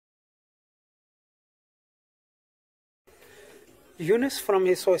Eunice from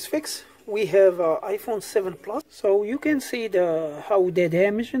SOS Fix. We have iPhone 7 Plus, so you can see how the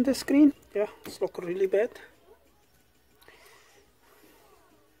damage in the screen. Yeah, it's look really bad.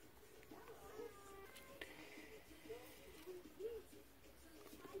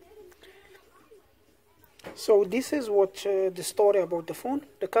 So this is what the story about the phone.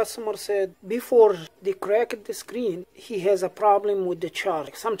 The customer said before they cracked the screen, he has a problem with the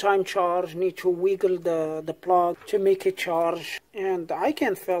charge. Sometimes charge need to wiggle the plug to make it charge, and I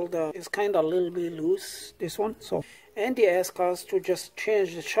can feel that it's kind of a little bit loose, this one. So, and they asked us to just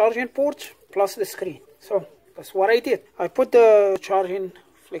change the charging port plus the screen. So that's what I did. I put the charging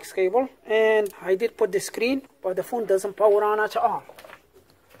flex cable and I did put the screen, but the phone doesn't power on at all.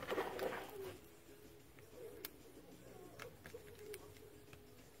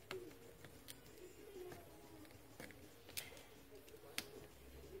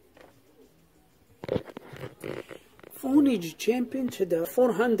 Phone is jumping to the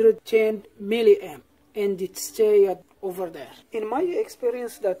 410 milliamp and it stay over there. In my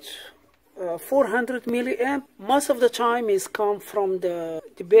experience, that 400 milliamp most of the time is come from the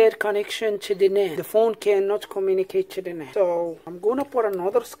bad connection to the net. The phone cannot communicate to the net. So I'm gonna put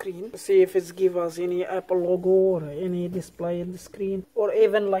another screen to see if it's give us any Apple logo or any display in the screen, or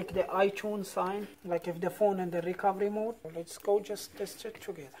even like the iTunes sign, like if the phone in the recovery mode. Let's go just test it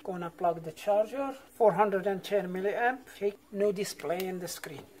together. Gonna plug the charger, 410 milliamp, okay, no display in the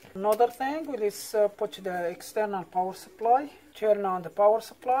screen. Another thing, let's put the external power supply, turn on the power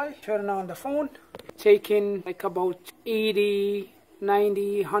supply, turn on the phone, taking like about 80,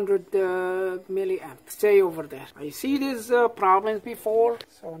 90, 100 milliamp, stay over there. I see these problems before.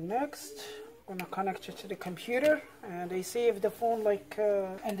 So next, I'm gonna connect it to the computer and I see if the phone like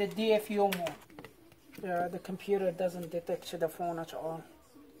in the DFU mode. The computer doesn't detect the phone at all.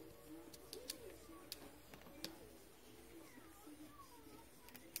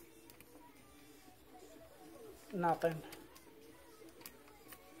 Nothing.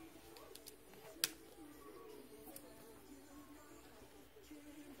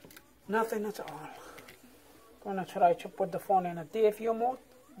 Nothing at all. Gonna try to put the phone in a DFU mode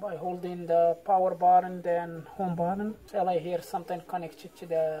by holding the power button then home button till I hear something connected to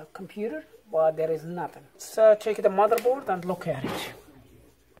the computer, but there is nothing. Let's check the motherboard and look at it.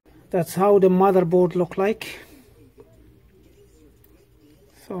 That's how the motherboard look like.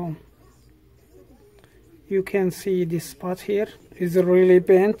 So you can see this spot here is really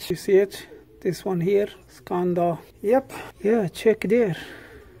bent. You see it? This one here is kinda, yep, yeah, check there.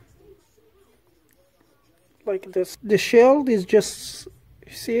 Like this, the shell is just,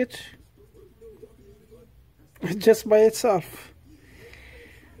 you see it? Just by itself.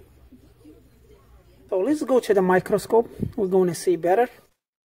 So let's go to the microscope. We're going to see better.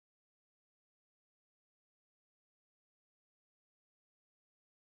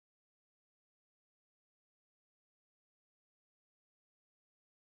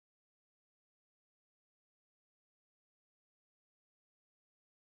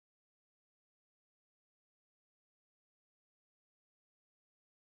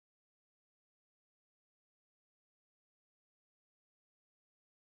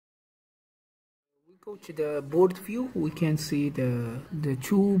 We go to the board view. We can see the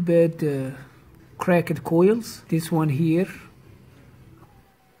two bad cracked coils. This one here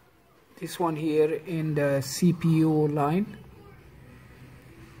in the CPU line,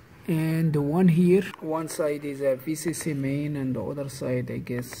 and the one here. One side is a VCC main, and the other side, I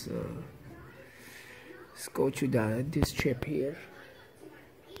guess. Let's go to this chip here.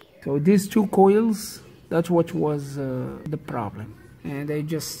 So these two coils, that's what was the problem. And I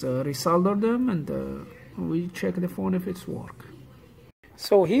just resoldered them, and we check the phone if it's work.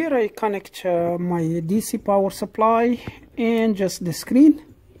 So here I connect my DC power supply and just the screen.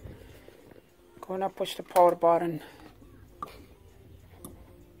 Gonna push the power button.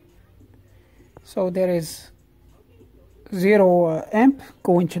 So there is 0 amp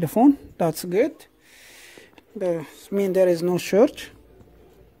going to the phone. That's good. That means there is no surge.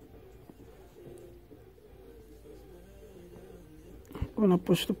 Gonna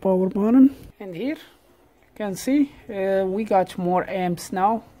push the power button, and here you can see we got more amps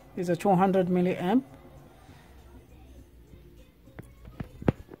now. It's a 200 milliamp.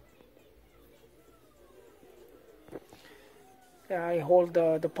 Yeah, I hold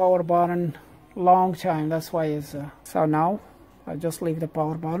the power button long time, that's why it's so now I just leave the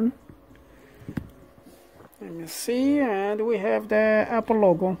power button. Let me see, and we have the Apple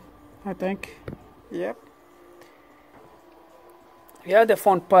logo, I think. Yep. Yeah, the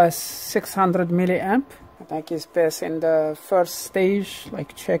phone passed 600 milliamp. I think it's passing the first stage,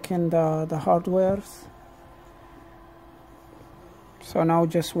 like checking the hardwares. So now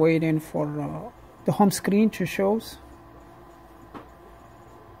just waiting for the home screen to show.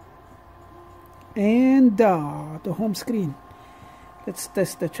 And the home screen. Let's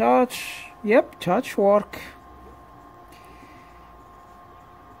test the charge. Yep, charge work.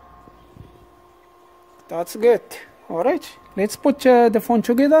 That's good. All right, let's put the phone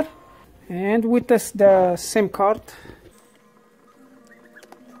together and we test the SIM card.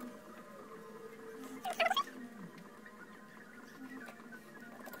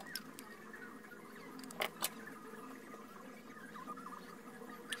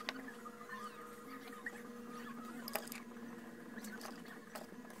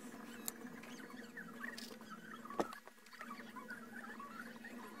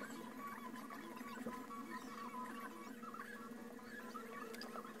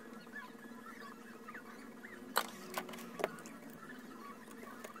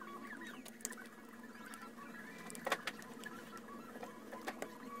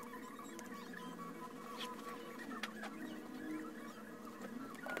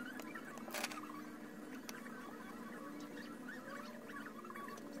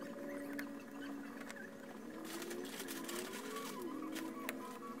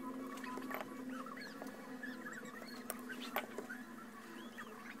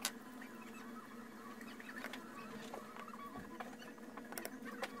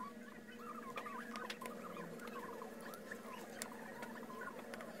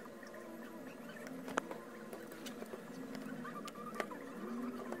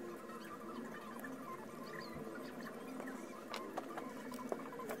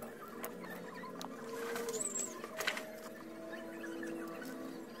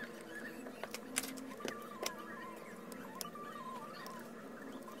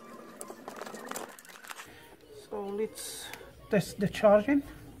 So let's test the charging.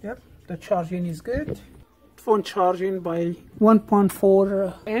 Yep, the charging is good. Phone charging by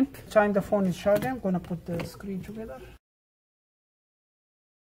 1.4 amp. Time the phone is charging, I'm gonna put the screen together.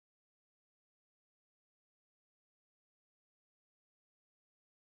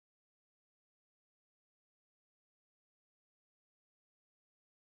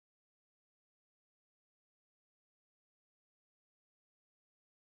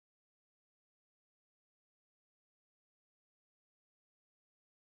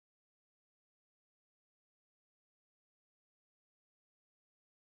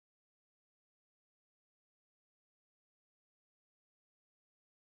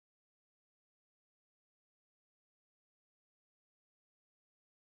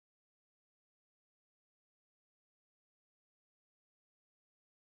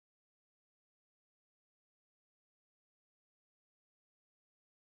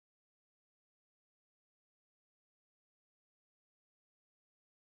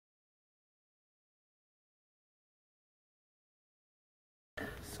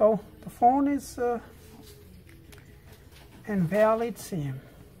 So the phone is invalid SIM.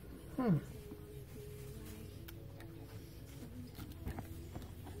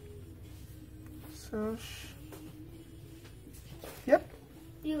 Search. Yep.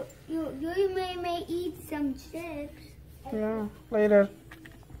 You may eat some chips. Yeah, later.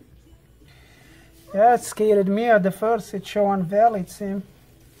 Yeah, it scared me at the first. It showed invalid SIM.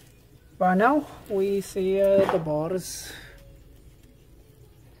 But now we see the bars.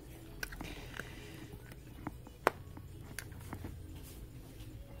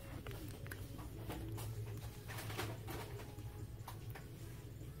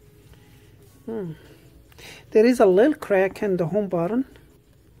 There is a little crack in the home button. I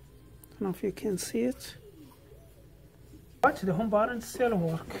don't know if you can see it. But the home button still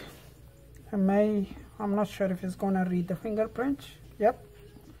works. I'm not sure if it's gonna read the fingerprint. Yep.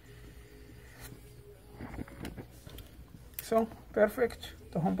 So perfect.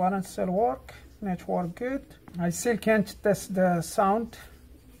 The home button still works. Network good. I still can't test the sound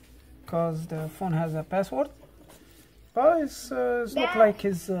because the phone has a password. But it's look like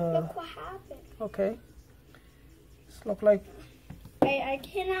it's Look what happened. okay. It's look like I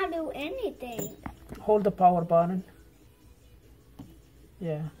cannot do anything. hold the power button.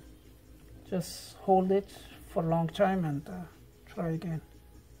 Yeah, just hold it for a long time and try again.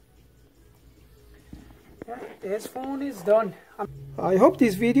 Yeah, this phone is done. I hope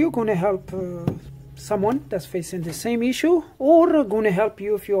this video gonna help someone that's facing the same issue, or gonna help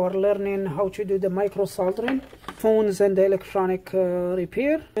you if you are learning how to do the micro soldering phones and the electronic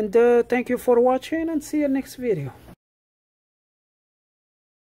repair. And thank you for watching, and see you next video.